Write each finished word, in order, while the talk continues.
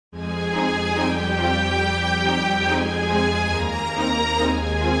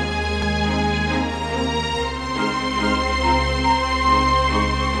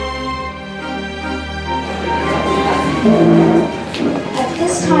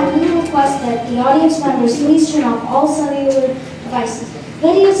request that the audience members please turn off all cellular devices.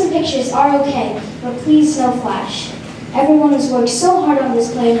 Videos and pictures are okay, but please no flash. Everyone has worked so hard on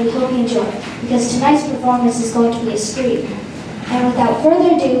this play and we hope you enjoy it, because tonight's performance is going to be a scream. And without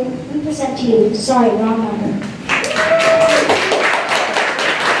further ado, we present to you, Sorry, Wrong Number.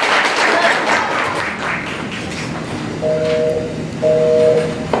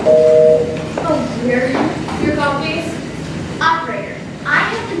 Oh dear. Your call, please. Operator, I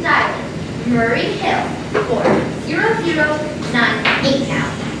have been dialing Murray Hill for 0098 now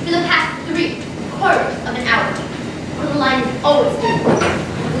for the past 3/4 of an hour. The line is always busy.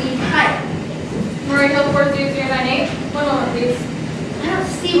 Will you try it? Murray Hill 40098. One moment, please. I don't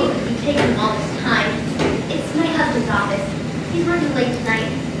see what could be taking all this time. It's my husband's office. He's working late tonight.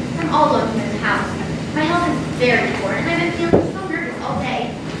 I'm all alone here in the house. My health is very poor, and I've been feeling so nervous all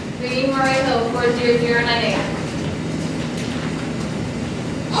day. Lee Murray Hill 40098.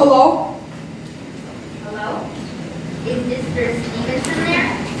 Hello? Hello? Is Mr. Stevenson there?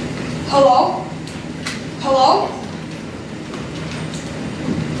 Hello? Hello?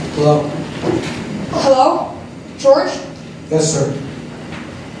 Hello? Hello? George? Yes, sir.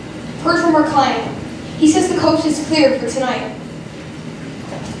 Heard from our client. He says the coach is cleared for tonight.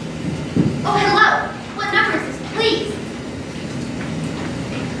 Oh, hello. What number is this, please?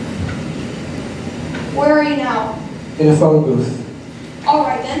 Where are you now? In a phone booth. All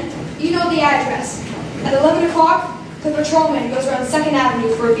right then. You know the address. At 11 o'clock, the patrolman goes around 2nd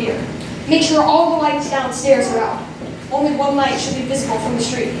Avenue for a beer. Make sure all the lights downstairs are out. Only one light should be visible from the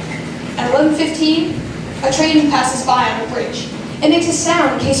street. At 11:15, a train passes by on the bridge. It makes a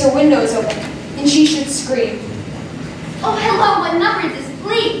sound in case her window is open, and she should scream. Oh, hello. What number is this,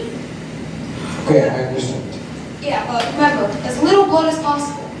 please? Okay, I understand. Yeah, but remember, as little blood as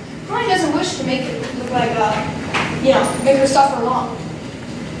possible. Brian doesn't wish to make it look like, make her suffer long.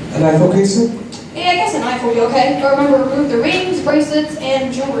 A knife okay, sir? Yeah, I guess a knife will be okay. But remember, remove the rings, bracelets,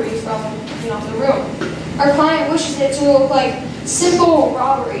 and jewelry from, the room. Our client wishes it to look like simple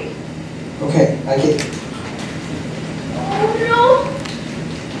robbery. Okay, I get it. Oh, no.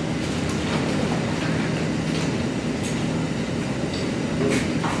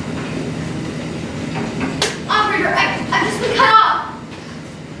 Operator, I've just been cut off.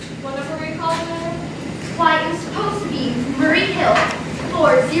 What number were you calling there? Why, it was supposed to be Murray Hill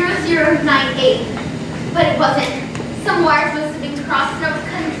 40098, but it wasn't. Some wires must have been crossed and I was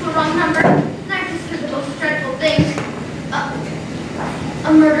cut into the wrong number, and I just heard the most dreadful thing.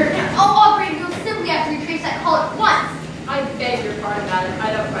 A murder. Oh, operator, you'll simply have to retrace that call at once. I beg your pardon, madam.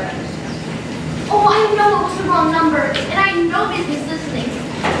 I don't quite understand. Oh, I know it was the wrong number, and I know business listening.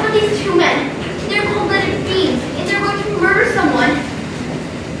 But these two men, they're cold-blooded fiends, and they're going to murder someone.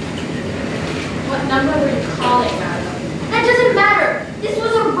 What number were you calling, madam? That doesn't matter. This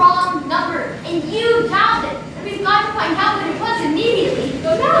was a wrong number, and you dialed it. And we've got to find out what it was immediately.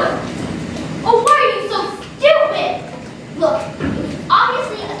 Go down. Oh, why are you so stupid? Look, it was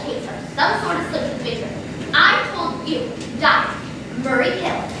obviously a case of some sort of slip to the finger. I told you to dial Murray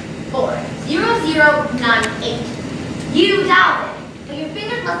Hill 40098. You dialed it, but your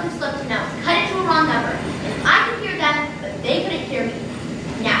fingers must have slipped and I was cut into a wrong number. And I could hear them, but they couldn't hear me.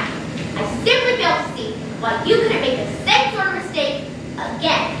 Now, I simply fail to see why you couldn't make the same sort of mistake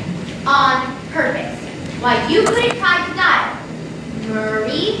again on purpose. Why you couldn't try to dial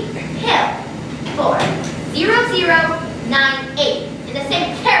Murray Hill 40098 in the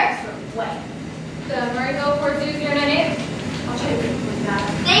same careless way. The Murray Hill 40098. I'll try to with that.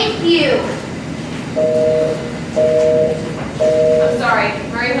 Thank you. I'm sorry.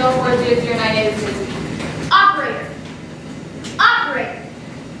 Murray Hill 40098 is busy. Operator. Operator.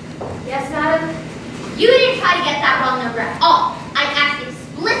 Yes, madam? You didn't try to get that wrong number at all. I asked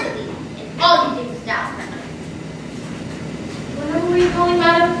explicitly, and all you did was dial correctly. What number were you calling,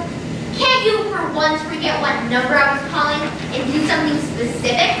 madam? Can't you for once forget what number I was calling and do something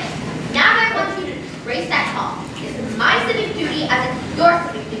specific? Now that I want you to trace that call, it's my civic duty as it's your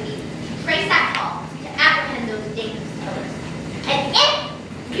civic duty to trace that call to apprehend those dangerous killers. And if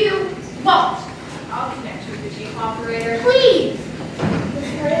you won't, I'll connect you with the chief operator. please. Miss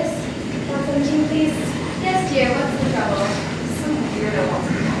Curtis, 117, please. Yes, dear. What's the trouble? Some weirdo wants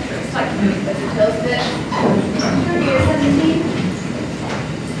to capture us. Like me, but the toast fish. 30 or 17.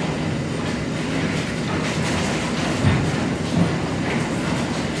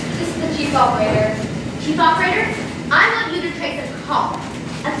 This is the chief operator. Chief operator, I want you to trace a call,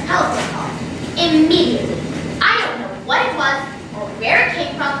 a telephone call, immediately. I don't know what it was or where it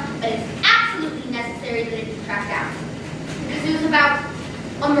came from, but it's absolutely necessary that it be tracked down. Because it was about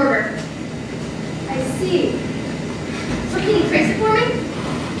a murder. I see. So can you trace it for me?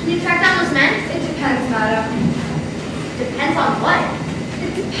 Can you track down those Depends on what?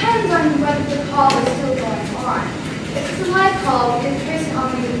 It depends on whether the call is still going on. If it's a live call, we can trace it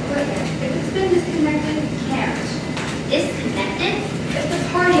on the equipment. If it's been disconnected, we can't. Disconnected? If the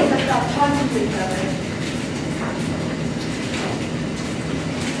parties have stopped talking to each other.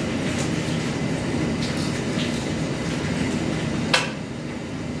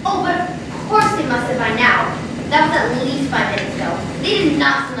 Oh, but of course they must have by now. That was at least 5 minutes ago. They did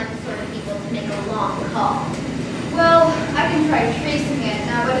not seem like the sort of people to make a long call. Well, I can try tracing it.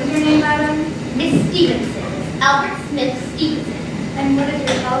 Now, what is your name, madam? Miss Stevenson. Albert Smith Stevenson. And what is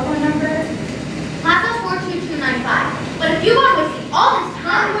your telephone number? Plaza 42295. But if you are wasting all this And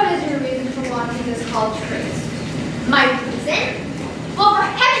time, what is your reason for wanting this call traced? my reason? Well, for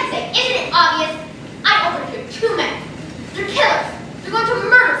heaven's sake, isn't it obvious? I overheard 2 men. They're killers. They're going to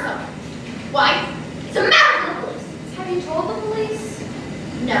murder someone. Why? It's a matter for the police. Have you told the police?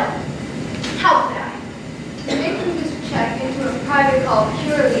 No. How could I? You're making this check into a private call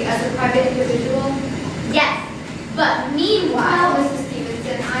purely as a private individual? Yes. But Well, meanwhile, Mrs.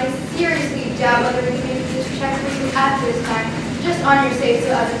 Stevenson, I seriously doubt whether we can make this check for you at this time, just on your say-so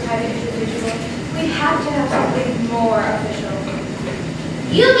as a private individual. We have to have something more official.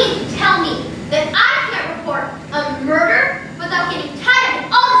 you mean to tell me that I can't report a murder without getting tied up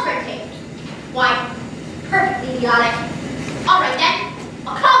in all this red tape? Why, perfectly idiotic. All right then,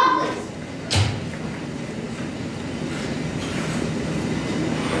 I'll call the police.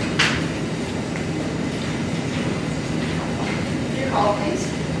 Your call, please.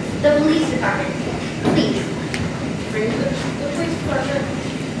 The police department, please. Bring the police department.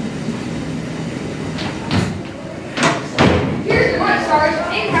 Here's your money, Sarge.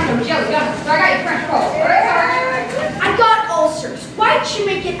 Ain't have no jelly donuts, so I got your French roll. All right, Sarge? I got ulcers. Why'd you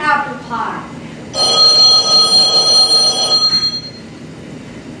make it apple pie?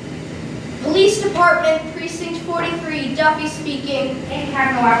 Police Department, Precinct 43, Duffy speaking. Ain't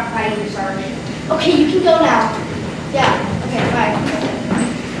have no apple pie either, Sergeant. Okay, you can go now. Yeah, okay, bye.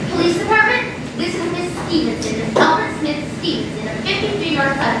 Police department, this is Miss Stevenson, Miss Albert Smith Stevenson of 53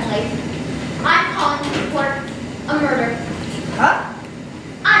 North Pleasant Place. I'm calling to report a murder. Huh?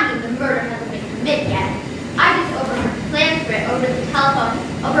 I mean, the murder hasn't been committed yet. I just overheard plans for it over the telephone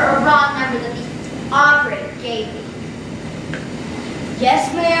over a wrong number that the operator gave me.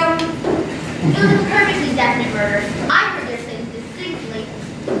 Yes, ma'am. It was a perfectly definite murder. I heard their things distinctly.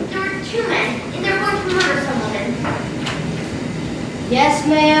 There were 2 men, and they were going to murder some woman. Yes,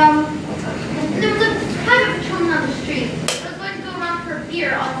 ma'am. And there was a private patrolman on the street that was going to go around for a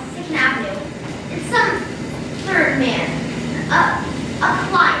beer on 2nd Avenue. And some 3rd man, a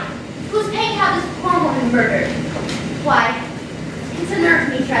client, who was paying to have this poor woman murdered. Why, it's unnerved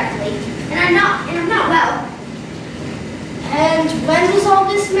me dreadfully, and I'm not well. And when was all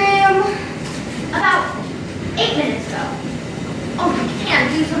this, ma'am? About 8 minutes ago. Oh, you can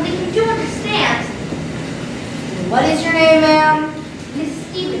do something, you do understand. What is your name, ma'am? Miss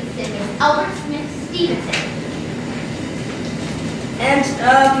Stevenson, Miss Albert Smith Stevenson. And,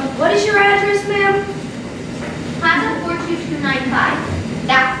 what is your address, ma'am? Plaza 42295.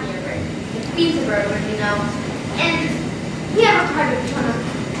 That's near the Queensborough, you know. And we have a private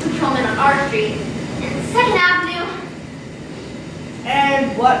patrolman on our street. And 2nd Avenue.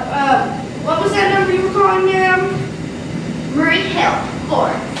 And what was that number you were calling, ma'am? Murray Hill,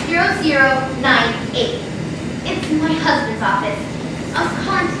 40098. It's my husband's office. I was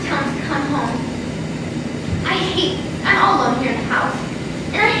calling to tell him to come home. I'm all alone here in the house.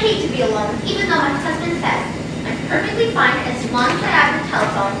 And I hate to be alone, even though my husband says I'm perfectly fine as long as I have the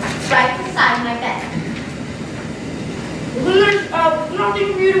telephone right beside my bed. Well, there's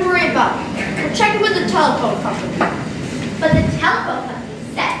nothing for you to worry about. We're checking with the telephone company. But the telephone company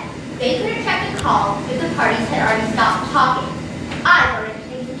said they couldn't check the call if the parties had already stopped talking. I've already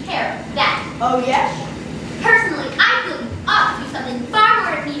taken care of that. Oh, yes? Personally, I feel you ought to do something far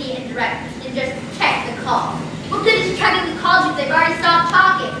more immediate and direct than just check the call. What good is checking the calls if they've already stopped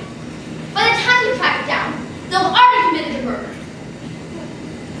talking? By the time you track it down, they'll have already committed a murder.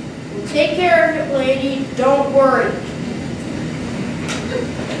 We'll take care of it, lady. Don't worry.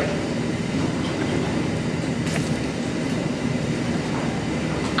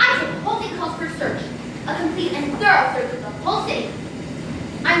 I said the whole thing calls for a search. A complete and thorough search of the whole city.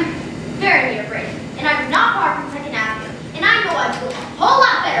 I'm very near Bridge, and I'm not far from 2nd Avenue. And I know I'd feel a whole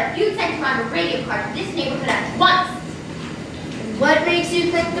lot better if you'd sent around a radio card to this neighborhood at once. What makes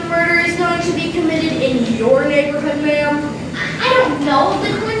you think the murder is going to be committed in your neighborhood, ma'am? I don't know. The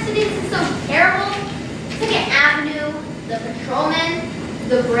coincidence is so terrible. 2nd Avenue, the patrolman,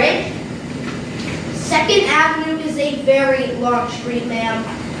 the bridge. 2nd Avenue is is a very long street, ma'am.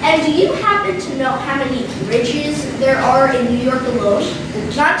 And do you happen to know how many bridges there are in New York alone?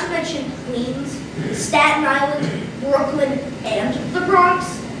 Not to mention Queens, Staten Island, Brooklyn, and the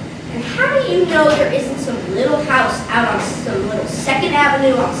Bronx? And how do you know there isn't some little house out on some little 2nd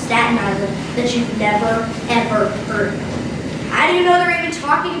Avenue on Staten Island that you've never, ever heard of? How do you know they're even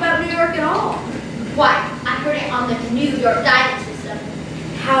talking about New York at all? Why, I heard it on the New York dialing system.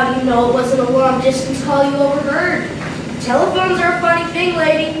 How do you know it wasn't a long-distance call you overheard? Telephones are a funny thing,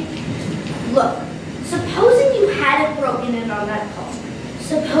 lady. Look, supposing you hadn't broken in on that call,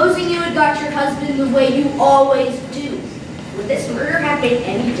 supposing you had got your husband the way you always do, would this murder have made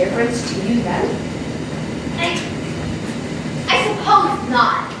any difference to you then? I suppose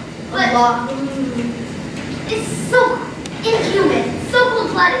not. But it's so inhuman, so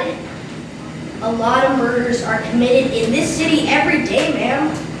cold-blooded. A lot of murders are committed in this city every day,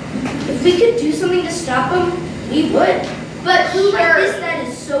 ma'am. If we could do something to stop them, we would. But who like this that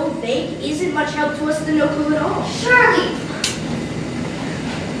is so vague isn't much help to us than no clue at all. Surely.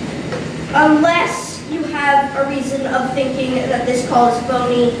 Unless you have a reason of thinking that this call is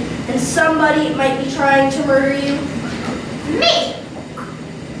phony and somebody might be trying to murder you. Me?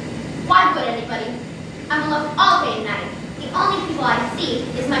 Why would anybody? I'm alone all day and night. The only people I see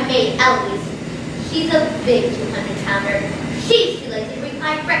is my maid, Eloise. She's a big 200-pounder. She's too lazy to bring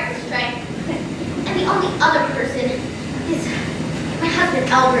my breakfast tray. And the only other person is my husband,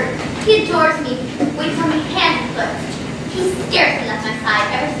 Albert. He adores me, waits on me hand and foot. He scarcely left my side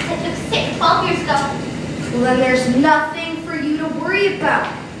ever since I took sick 12 years ago. Well, then there's nothing for you to worry about,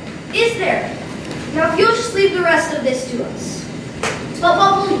 is there? Now, if you'll just leave the rest of this to us. But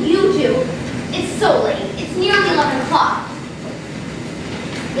what will you do? It's so late. It's nearly 11 o'clock.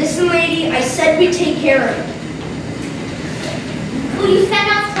 Listen, lady, I said we'd take care of it. Will you send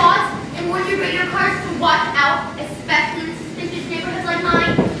out squads and warn your radar cars to watch out, especially in suspicious neighborhoods like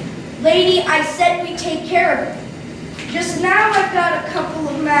mine? Lady, I said we'd take care of it. Just now I've got a couple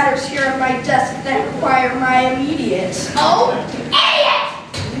of matters here on my desk that require my immediate. Oh, idiot!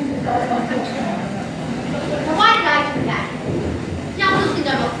 Now why did I do that? Now you'll think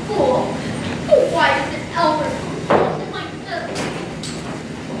I'm a fool. Why is this Albert something like this?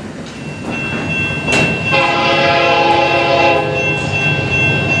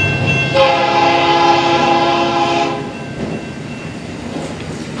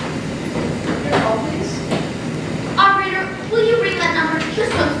 Operator, will you ring that number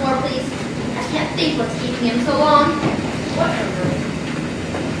just once more, please? I can't think what's keeping him so long. What number?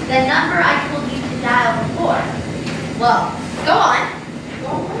 The number I told you to dial before. Well, go on.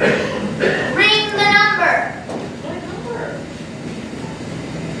 Ring the number. What number?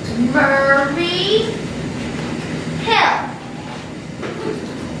 Murray Hill.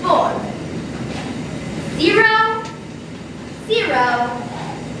 4 0 0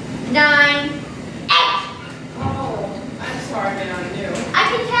 9 8. Oh, I'm sorry, man, I'm new. I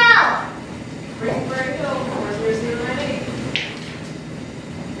can tell. Springbury Hill, 40098.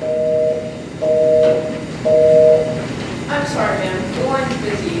 I'm sorry, ma'am. The line's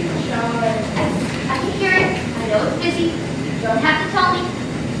busy. Shall I? I can hear it. I know it's busy. You don't have to tell me.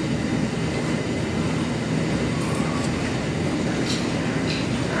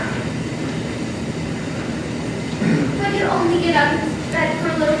 If I could only get out of this bed for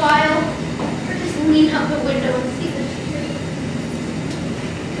a little while, or just lean out the window and see the street.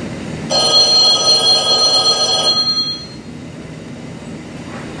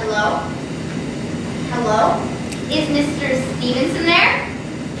 Hello? Hello? Is Mr. Stevenson there?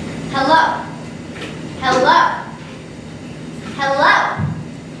 Hello? Hello? Hello?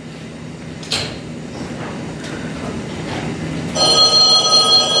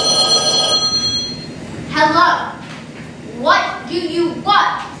 Hello? What do you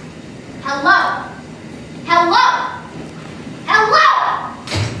want? Hello? Hello? Hello?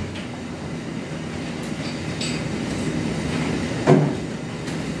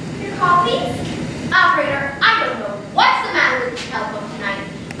 Your coffee? Operator, I don't know what's the matter with the telephone tonight,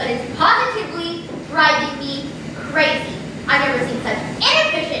 but it's positively driving me crazy. I've never seen such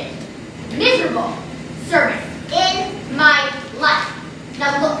inefficient, miserable service in my life.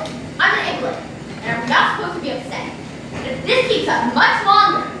 Now look, I'm an invalid, and I'm not supposed to be upset. But if this keeps up much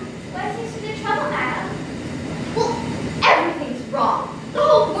longer, what seems to be the trouble, madam? Well, everything's wrong. The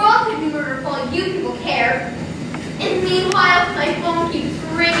whole world could be murdered while you people care. And meanwhile, my phone keeps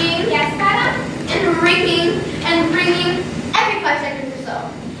ringing. Yes, madam? And ringing every 5 seconds or so.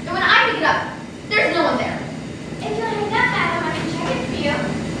 And when I pick it up, there's no one there. If you hang up, madam, I can check it for you.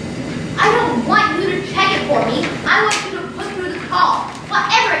 I don't want you to check it for me. I want you to put through the call,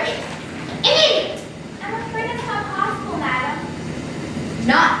 whatever it is. Immediately. I'm afraid of how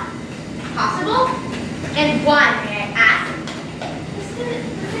And why, may I ask? The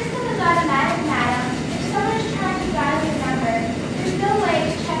system is automatic, madam. If someone is trying to dial your number, there's no way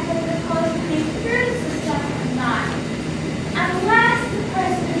to check whether the call is coming through the system or not. Unless the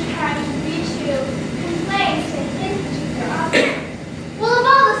person who's trying to reach you complains to his particular office. Well, of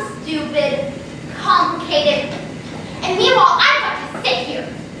all the stupid, complicated, and meanwhile I've got to sit here,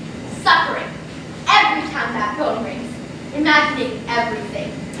 suffering, every time that phone rings, imagining everything.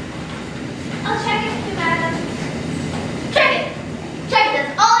 I'll check it for you, madam. Check it! Check it,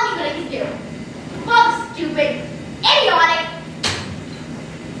 that's all anybody can do. Of all the stupid, idiotic,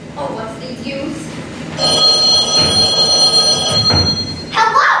 oh, what's the use?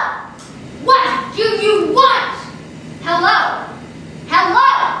 Hello! What do you want? Hello? Hello?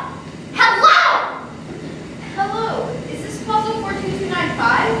 Hello? Hello, is this Plaza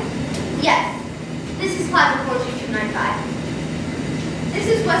 42295? Yes, this is Plaza 42295. This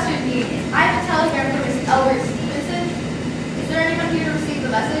is Western Union. I have a telegram from Miss Albert Stevenson. Is there anyone here to receive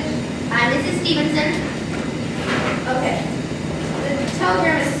the message? I'm Mrs. Stevenson. Okay. The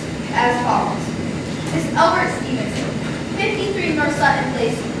telegram is as follows. Miss Albert Stevenson, 53 North Sutton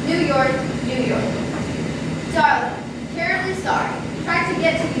Place, New York, New York. Darling, terribly sorry. Tried to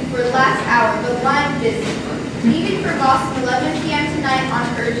get to you for the last hour, but line busy. Leaving for Boston 11 p.m. tonight on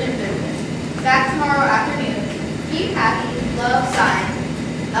urgent business. Back tomorrow afternoon. Keep happy. Love, signed,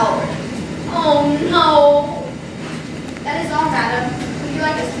 Albert. Oh no! That is all, madam. Would you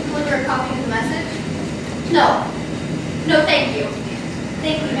like us to deliver a copy of the message? No. No, thank you.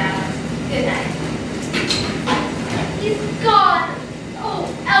 Thank you, madam. Good night. He's gone. Oh,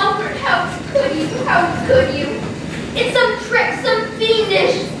 Albert, how could you? How could you? It's some trick, some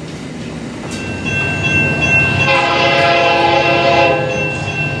fiendish.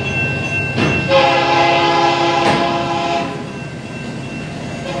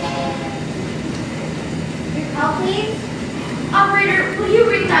 Your call, please. Operator, will you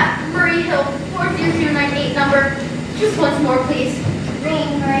ring that Murray Hill 40098 number just once more, please?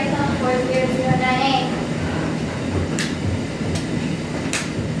 Ring Murray Hill 40098.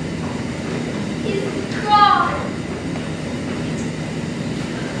 He's gone.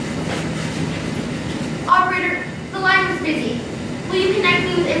 Operator, the line was busy. Will you connect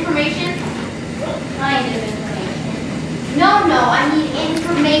me with information? What kind of information? No, I need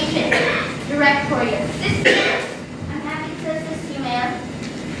information. Directory assistant. I'm happy to assist you, ma'am.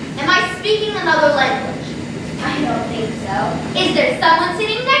 Am I speaking another language? I don't think so. Is there someone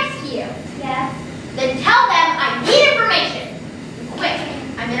sitting next to you? Yes. Then tell them I need information. Quick,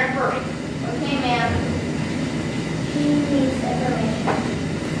 I'm in a hurry. Okay, ma'am. He needs information.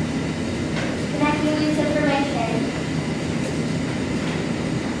 Connecting needs information.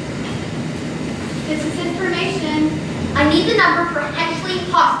 This is information. I need the number for Henchley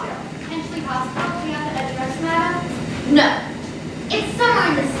Hospital. Henchley Hospital. Do you have the address, madam? No. It's somewhere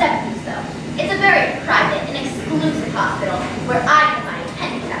in the 70s, though. It's a very private and exclusive hospital where I had my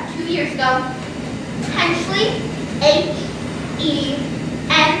appendix out 2 years ago. Henchley, H-E-N-C-H.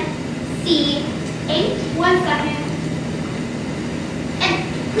 1 second. And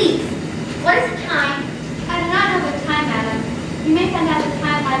please, what is the time? I do not know the time, madam. You may find out the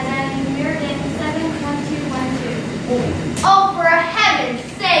time by dialing Mirrodin 71212. Oh, for heaven's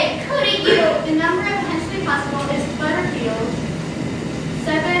sake, couldn't you? The number of Henchley Hospital is Butterfield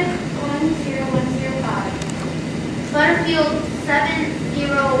 71010. Butterfield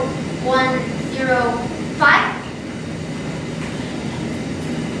 70105.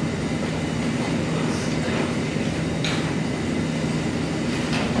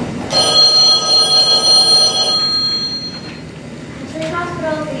 Henchley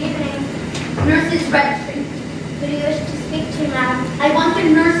Hospital, good evening. Nurses registry. Who do you wish to speak to, madam? I want the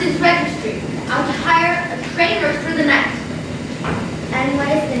nurses registry. I want to hire a trained nurse for the night. And what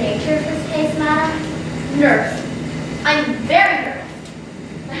is the nature of this case, madam? Nurse. I'm very nervous.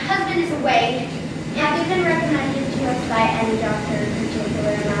 My husband is away. Have you been recommended to us by any doctor in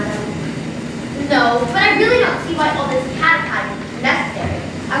particular, madam? No, but I really don't see why all this catechizing is necessary.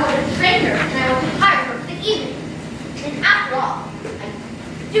 I want a trained nurse and I want to hire her for the evening. And after all, I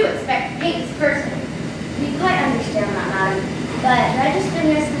do expect to pay this person. We quite understand that, madam, but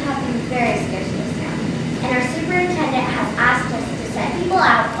registered nurses have been very scarce this town, and our superintendent has asked us to send people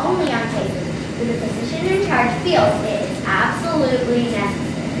out only on cases where the physician in charge feels it is absolutely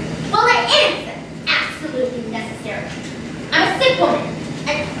necessary. Well, it is absolutely necessary. I'm a sick woman.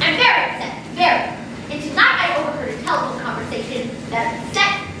 I'm very upset, very. And tonight I overheard a telephone conversation that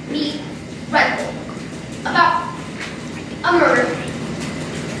upset me dreadfully about a murder.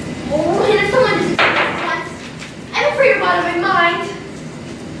 Oh, and if someone disappears once, I'm afraid I'm out of my mind.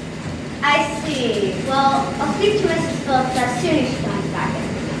 I see. Well,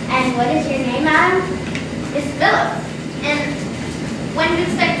 What is your name, madam? Miss Phillips. And when do you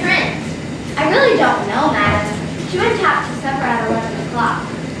expect her in? I really don't know, madam. She went out to supper at 11 o'clock.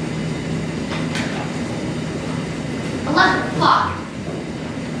 11 o'clock?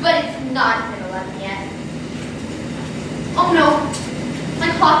 But it's not even 11 yet. Oh no, my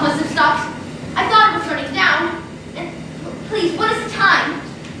clock must have stopped. I thought it was running down. And please, what is the time?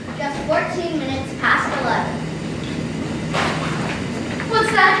 Just 14 minutes past 11. What's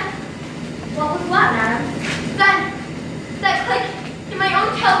that? What was what, madam? That click in my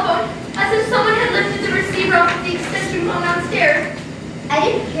own telephone, as if someone had lifted the receiver off of the extension phone downstairs. I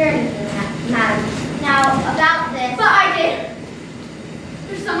didn't hear anything, madam. Now, about this... But I did.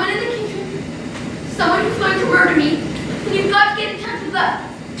 There's someone in the kitchen. Someone who's going to murder me. And you've got to get in touch with them.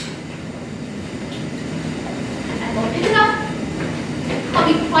 I won't pick it up. I'll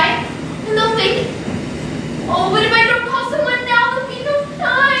be quiet, and they'll think, oh, but if I don't call someone now, there'll be no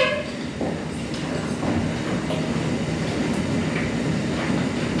time.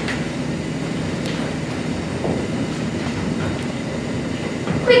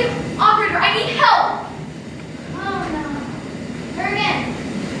 Quick, operator, I need help. Oh no. Her again.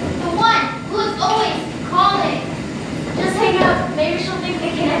 The one who is always calling. Just hang up. Maybe she'll think the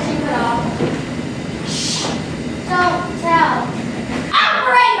connection cut off. Shh. Don't tell.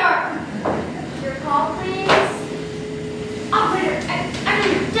 Operator! Your call, please. Operator, I'm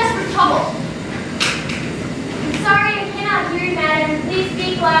in desperate trouble. I'm sorry, I cannot hear you, madam. Please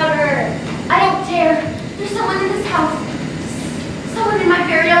speak louder. I don't dare. There's someone in this house. Someone in my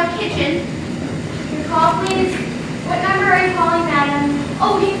very own kitchen. Your call, please. What number are you calling, madam?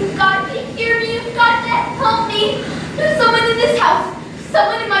 Oh, you've got to hear me. You've got to help me. There's someone in this house.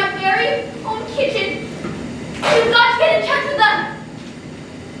 Someone in my very own kitchen. You've got to get in touch with them.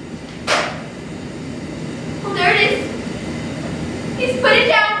 Oh, there it is. He's put it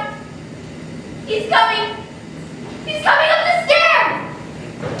down. He's coming. He's coming up the stairs.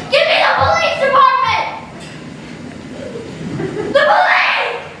 Give me the police department. The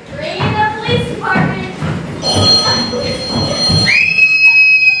police! Bring in the police department.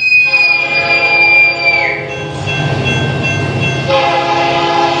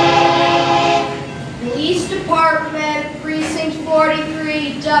 Police Department, Precinct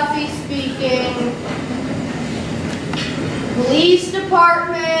 43, Duffy speaking. Police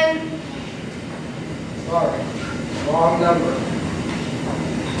Department. Sorry, wrong number.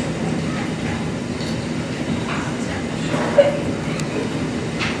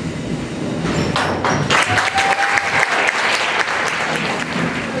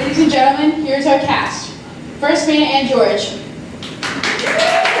 Ladies and gentlemen, here's our cast. First, Rena and George.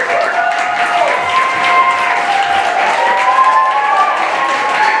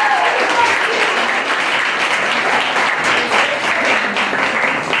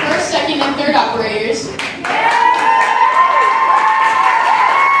 First, second, and third operators.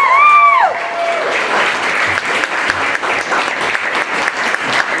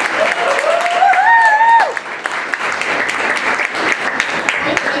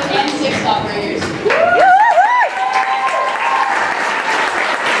 And sixth operators.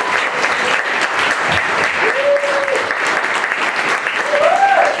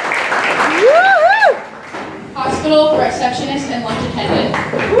 Hospital, receptionist, and lunch attendant.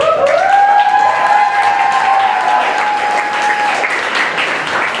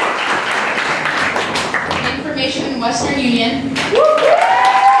 Information Western Union.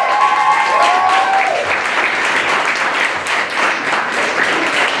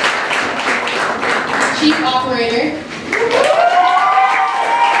 Chief operator.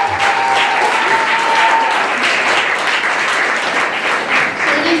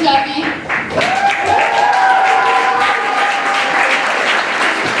 Surgeon Duffy.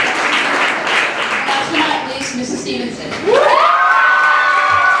 Last but not least, Mrs. Stevenson.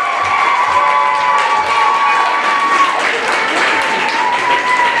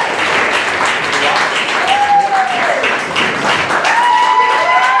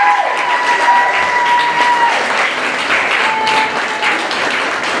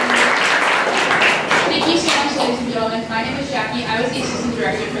 Thank you so much, ladies and gentlemen. My name is Jackie. I was the assistant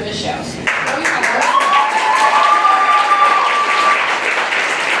director for this show. Before we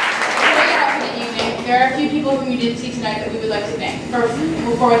wrap up for the evening, there are a few people whom you didn't see tonight that we would like to thank. For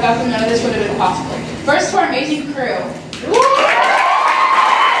without them, none of this would have been possible. First, to our amazing crew.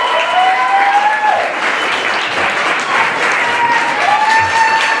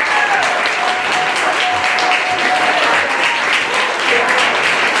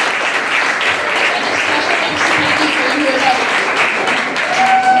 And a special thanks to Nikki for who is our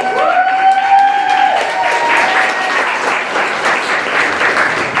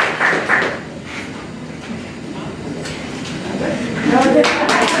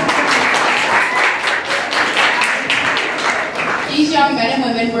men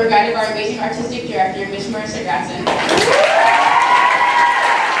and women who are guided by our amazing artistic director, Ms. Marissa Gatson.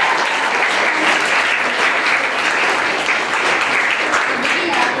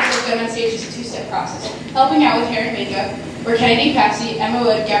 Making actors look good on stage is a two-step process. Helping out with hair and makeup were Kennedy Passy, Emma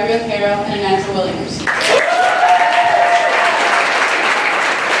Wood, Gabrielle Caro, and Ananza Williams.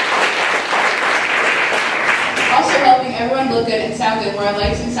 Also helping everyone look good and sound good were our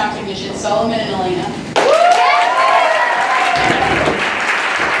lights and sound technicians, Solomon and Elena.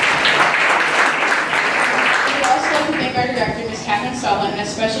 We'd also like to thank our director, Ms. Catherine Solomon, and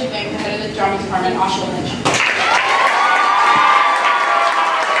especially thank the head of the drama department, Asha Lynch.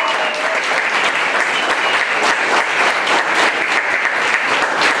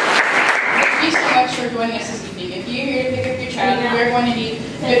 Thank you so much for joining us this evening. If you're here to pick up your child, we're going to need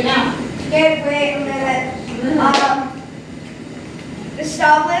good now. Wait a minute. Ms.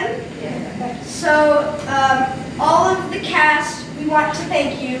 Stoblin? So, all of the cast, we want to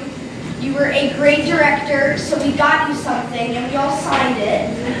thank you. You were a great director, so we got you something, and we all signed it.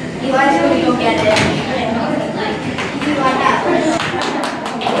 Eli's going to go get it.